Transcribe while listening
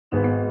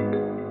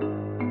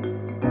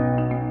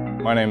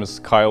My name is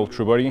Kyle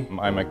Trubody.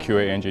 I'm a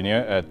QA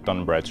engineer at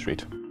Dun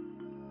Bradstreet.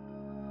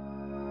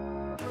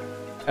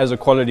 As a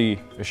quality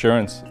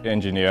assurance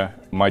engineer,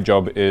 my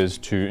job is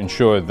to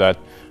ensure that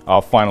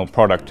our final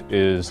product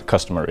is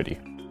customer ready.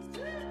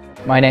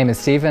 My name is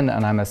Stephen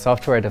and I'm a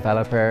software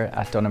developer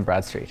at Dun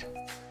Bradstreet.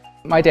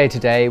 My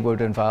day-to-day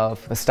would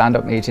involve a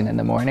stand-up meeting in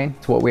the morning.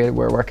 It's what we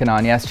were working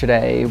on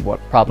yesterday, what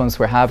problems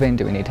we're having,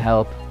 do we need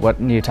help, what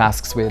new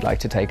tasks we'd like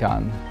to take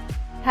on.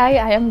 Hi,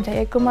 I am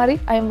Jaya.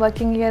 I am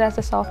working here as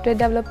a software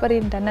developer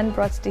in Dun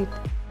Bradstreet.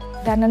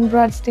 Dun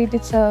Bradstreet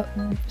is a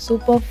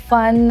super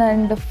fun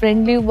and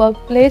friendly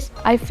workplace.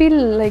 I feel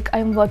like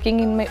I'm working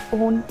in my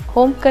own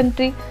home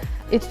country.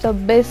 It's the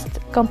best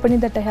company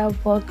that I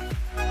have worked.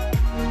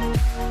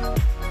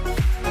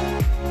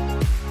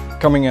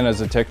 Coming in as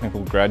a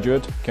technical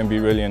graduate can be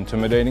really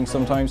intimidating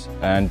sometimes,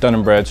 and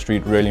Dun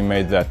Bradstreet really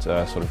made that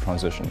sort of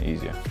transition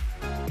easier.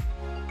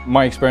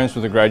 My experience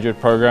with the graduate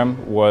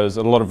program was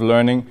a lot of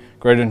learning,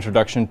 great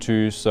introduction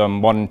to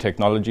some modern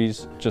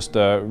technologies, just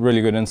a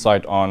really good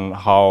insight on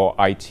how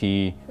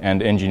IT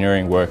and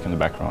engineering work in the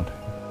background.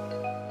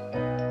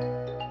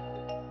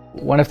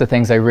 One of the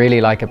things I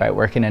really like about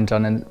working in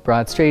Dun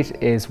Bradstreet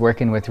is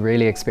working with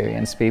really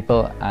experienced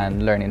people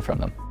and learning from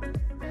them.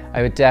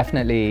 I would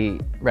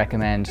definitely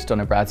recommend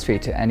Dun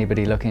Bradstreet to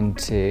anybody looking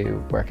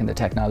to work in the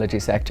technology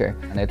sector,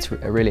 and it's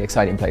a really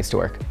exciting place to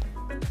work.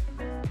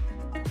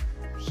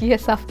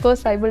 Yes, of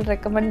course, I will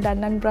recommend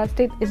Dun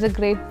Bradstreet. It's a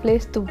great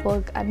place to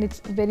work and it's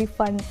a very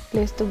fun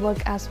place to work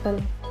as well.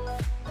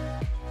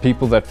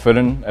 People that fit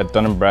in at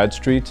Dun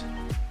Bradstreet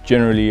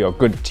generally are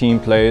good team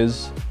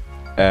players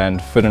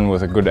and fit in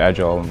with a good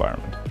agile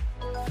environment.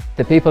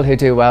 The people who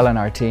do well in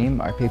our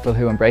team are people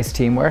who embrace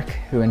teamwork,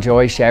 who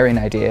enjoy sharing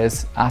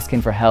ideas,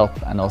 asking for help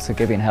and also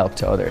giving help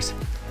to others.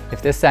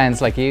 If this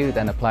sounds like you,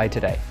 then apply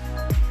today.